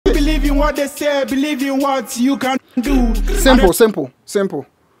in what they say, believe in what you can do. Simple.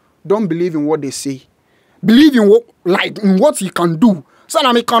 Don't believe in what they say. Believe in what, like, in what you can do. So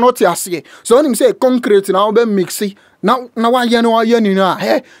now me cannot say. So when him say concrete now be mixy. Now why you know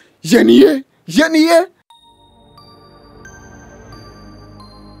hey, genie.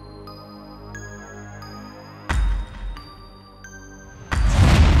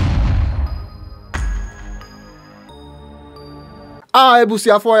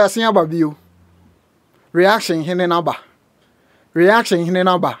 Ebusia for ya sin ababio. Reaction hine naba.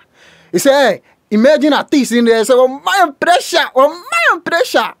 He say, hey, imagine a thief in there say, oh my pressure.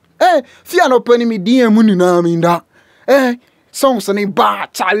 Fear no penny me DM money na me that. Songs on the bar,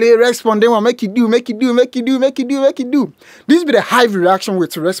 Charlie, Recz Pondemma, make it do. This be the hive reaction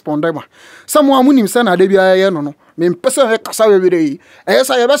with Recz Pondemma. Someone who himself na debi no. Me person kasa every day.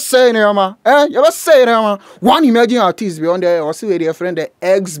 Say you best say ma. You best say ma. One emerging artist beyond there, or see with their friend the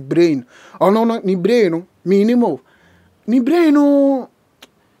X.Brain. Oh no, ni brain no. Me ni mo. Ni brain no.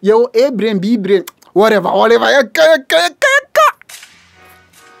 Yo A brain, B brain, whatever.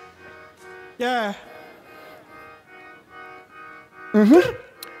 Yeah. Hey,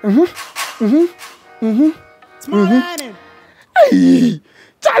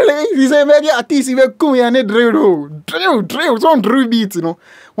 Charlie, he say maybe a artist he will come and drill, some drill beats, you know.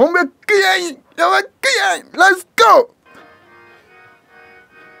 One be let's go.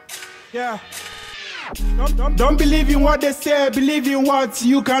 Yeah. Don't believe in what they say, believe in what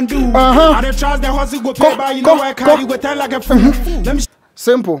you can do. I don't trust the hustle go pay by, you know why can't you go tell like a fool. Let me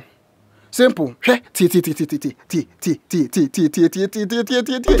Simple. Believe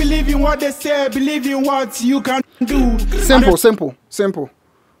in what they say, believe in what you can do. Simple.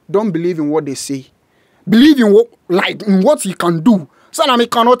 Don't believe in what they say. Believe in what, like, in what you can do. So now me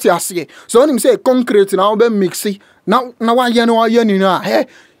cannot say. So when him say concrete now be mixy. Now why you know hey,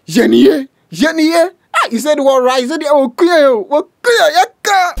 genie. He said what right? He said okay.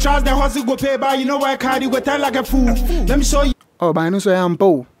 Trust the hustle go pay by, you know why can't you go tell like a fool. Let me show you. Oh, but I know so I am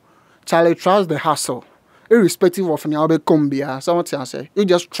poor. Charlie, trust the hustle. Irrespective of any other combia, someone say, you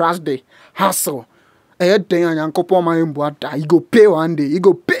just trust the hustle. You go pay one day. You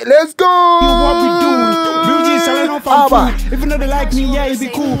go pay. Let's go. What we doing? Bruges selling off our food. If you know they like me, yeah, it be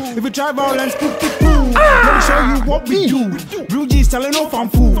cool. If you try violence, poo. Let me show you what we do. Bruges selling off our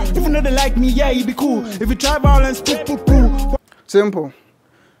food. If you know they like me, yeah, it be cool. If you try violence, poo. Simple.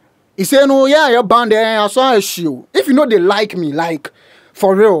 He say no, yeah, you're banned there. I saw a show. If you know they like me, like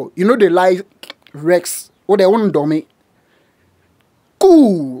for real, you know they like Recz or they want dummy.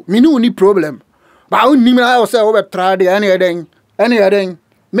 Cool. Me no any problem. But I don't need to say over try the anything.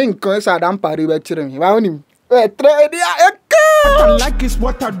 Me can't say I'm party with me. But I don't try the. What I like is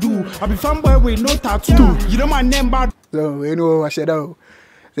what I do. I be fanboy with no tattoo. You know my name, but so you know what I said. The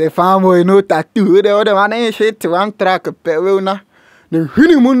fanboy no tattoo. The other one ain't shit. One track a pair na. The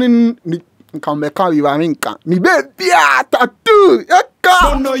honeymoon ni come back out. You are me can. Ni baby tattoo.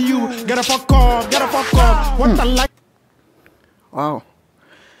 Don't know you. Get a fuck up. What I like. Wow.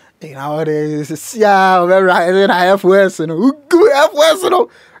 Nowadays, yeah, we're right. I have worse, you know. F-worse, you know.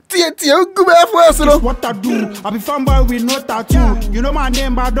 F-worse, you know. What I do, I be fanboy with no tattoo. You know my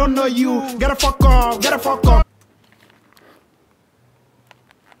name, but I don't know you. Get a fuck up.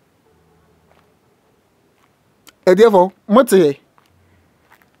 Therefore, what's it?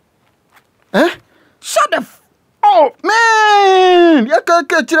 Shut the oh, man!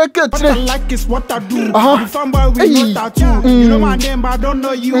 What I like is what I do. I be fanboy with no tattoo. You know my name, but I don't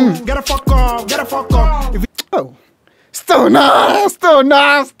know you. Get a fuck up. Oh. Still nah.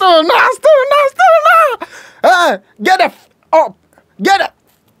 Get it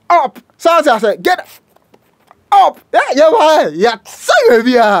up. So I said, get it up. Yeah. So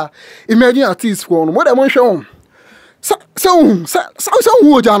imagine a teaspoon. What I want to show. So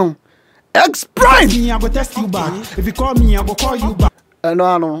who Jano? X.Brain. I go text you back. If you call me, I go call you back.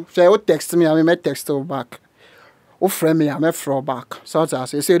 No. Say you text me, I may text you back. O friend me, I may throw back. So I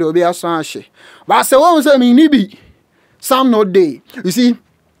say there will be a song. But I say what say me nibi. Some no day. You see,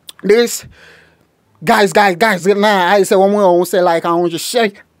 this guys. Nah, I say one more. Say like I want to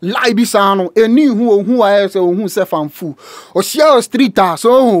share. Lie be sound. Any who I say who say fan fool. Or share street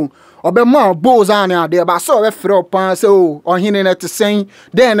so. Or be more bows on there, but so we throw pan so or hinting at the same.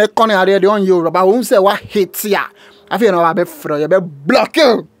 Then they come out there the on you, but won't say what hits ya. I feel no I be throw you be block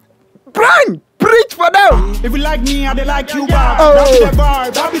you. Brain, preach for them. If you like me, I they like you back.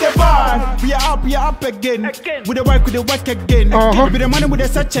 That be the vibe. We are up again. With the work again. With the money with the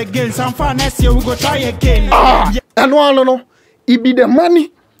search again. Some fun next year we go try again. And no. It be the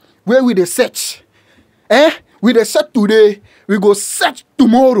money where we the search. With the set today, we go search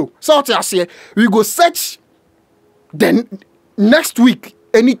tomorrow. So what I say, we go search then next week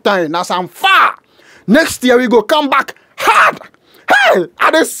anytime. Now I'm far. Next year we go come back hard. Hey,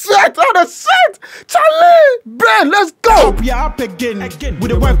 I the set. Charlie, Brain, let's go. We are up again. With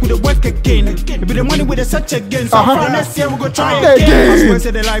the work again. With the money with the search again. So next year we go try again. I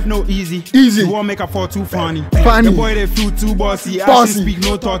say the life no easy. Easy. You won't make a fall too funny. Funny. The boy they feel too bossy. Bossy. I speak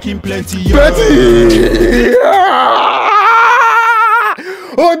no talking plenty. Plenty.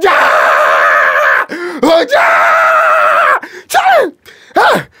 Oja. Charlie.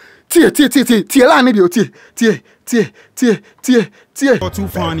 Tie la ni bi o tie. Too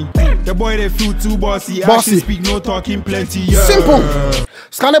funny. The boy they feel too bossy. I speak no talking plenty. Simple.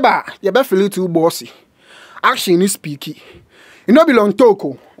 Scaneba, you be feel too bossy. Action is speaky. You no belong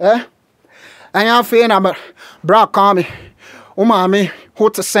toko, eh? And you feel na bra kame. O mama ho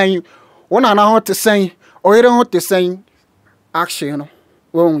te sen. O nana ho te sen. O yere ho te sen. Action no.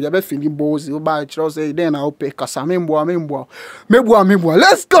 Well, you be feeling bossy. By say then I'll pay cause memboa.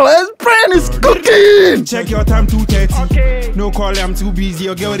 Let's go. X.Brain is cooking. Check your time 2:30. Okay. No call, I'm too busy.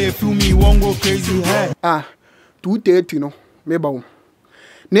 Your girl they feel me won't go crazy. Hey. 2:30 no. Me ba.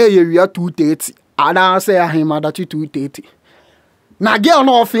 Ne we are 2:30. Ada say him that 2:30. Na girl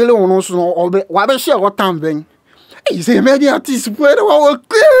no feel no so no. Wa be share what time ben. Hey, say me dey artist where what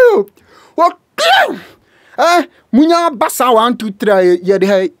munya basa 1 2 3 ye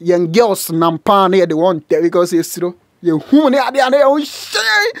the young girls nampa na ye the one because it's true. You who ne ade you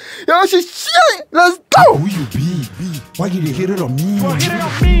share. Let's go. Who you be? Why you hit it on me?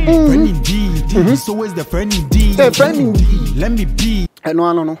 Friend indeed. So is the friend indeed. A friend indeed. Let me be.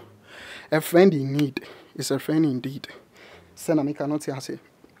 No. A friend in need is a friend indeed. Send me cannot say.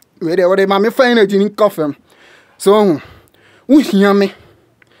 Where they my friend in coffee. So who hear me?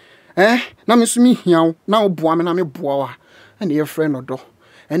 Na me sumi hiaw na oboa me na me boa wa na ye friend odo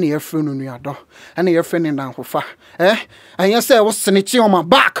na ye friend onu ado na ye friend na hofa and you say we snitch on my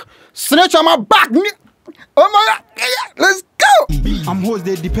back oh my God, let's go. I'm hoes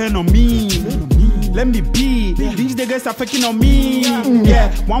they depend on me. Let me be. These niggas are faking on me. Yeah,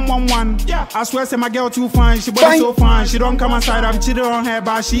 111. Yeah, I swear say my girl too fine. She body so fine. She don't come outside. I'm cheating on her,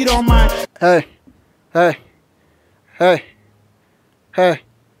 but she don't mind. Hey.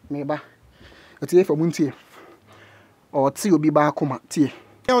 Meba. It's for Muntie. Or Tio be back home. Tea.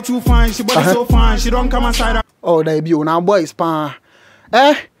 Girl too fine, she body so fine, she don't come outside. Oh, they be now boys pa.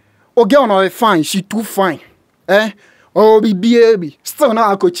 Oh girl no fine, she too fine. Oh be baby. Still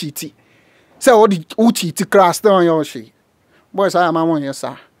now I go cheat. Say all the cheat crash still on your shit. Boys, I'm on your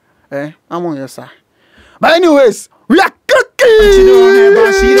side. I'm on your side. But anyways, we are She don't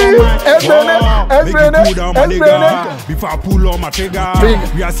have, she don't mind. X.Brain. Before I pull on my trigger,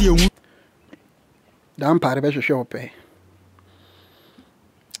 we are seeing. Damn party, be show pay.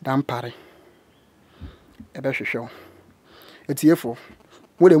 Damn party. Be show. It's here for.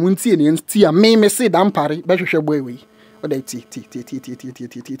 What the munti and tea me say damn party, be show boy we. What they tea.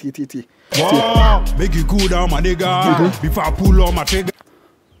 Make you cool down, my nigga. Before I pull on my trigger.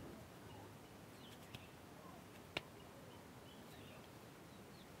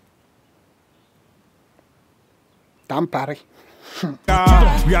 Damn party.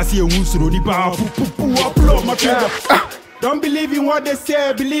 We are seeing who's through the bar. Upload my trigger. Don't believe in what they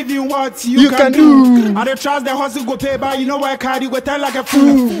say, believe in what you can do. I don't trust the hustle go pay by, you know why carry go tell like a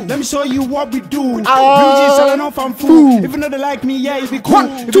fool. Let me show you what we do. Blue G's selling off from food. Even though they like me, yeah, it be cool.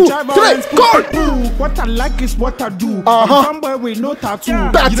 1, 2, 3, go! What I like is what I do. I'm somewhere with no tattoo. You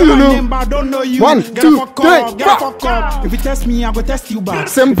know my name, but I don't know you. 1, 2, 3, fuck up. If you test me, I go test you back.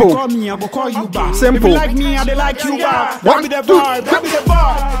 Simple. If you call me, I go call you back. Simple. If you like me, I they like you back. 1, 2, 3.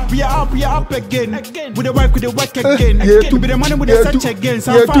 We are up again. With the work again. To be the money with the search again.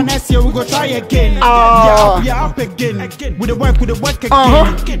 Some fun next year we go try again. We are up again. With the work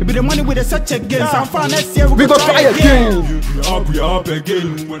again. Be the money with the search again. Some fun next year we go try again. We up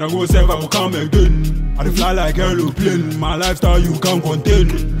again. When I go serve, I will come again. I fly like aeroplane. My lifestyle you can't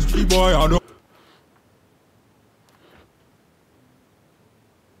contain. Street boy, I know.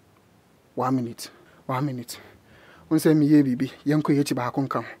 1 minute. When say me ye bibi, yanko yechi ba kon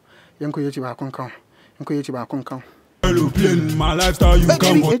kan. My lifestyle you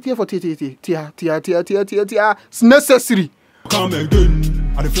can't contain. For tia. It's necessary. Come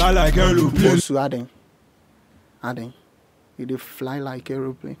again. I fly like aeroplane. So adding. You fly like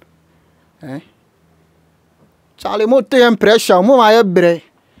aeroplane. Charlie, mo take pressure, mo my bre.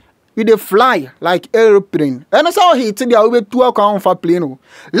 You dey fly like aeroplane. And that's how he tell you we 2 account for plane.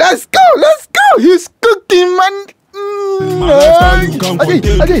 Let's go. He's cooking, man. My lifestyle you can't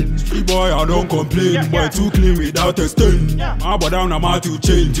contain. Okay. Boy, I don't complain. Boy, too clean without a stain. My boy down, I'm out to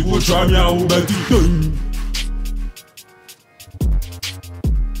change. You will try me out, but you don't.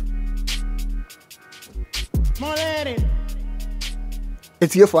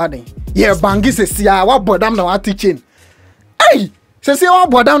 It's here for adding. Yeah, Bangi says, yeah, what bodam no what teaching. Hey, says, what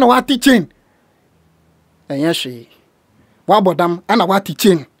bodam no what teaching. And yes, she. What bodam and what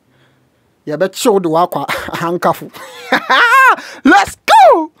teaching. You bet show the walk handcuff. Let's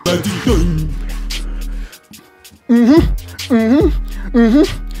go.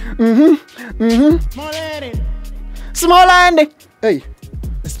 Small landing. Hey,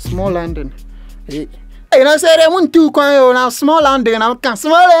 small landing. Hey. Hey, I said I want to go now. Small landing. I can't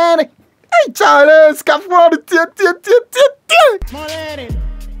small landing. Hey, Charlie, scaffold. Small landing.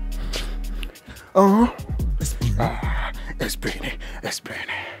 X.Brain.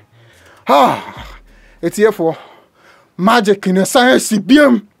 It's here for magic in a science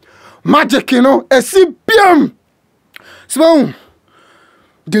CBM. Magic, you know, a CBM. So,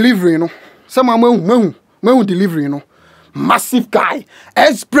 delivery, you know. Someone delivery, you know. Massive guy.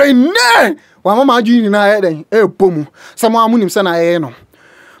 X.Brain. Wa mama ju na head pomu. Someone munim say na here no.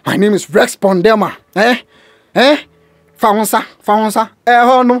 My name is Recz Pondemma. Faunsa.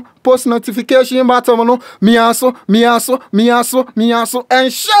 Ho no post notification button no. Miaso.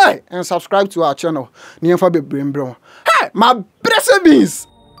 And share and subscribe to our channel. Ni fa be brain bro. Hey, my blessed beans.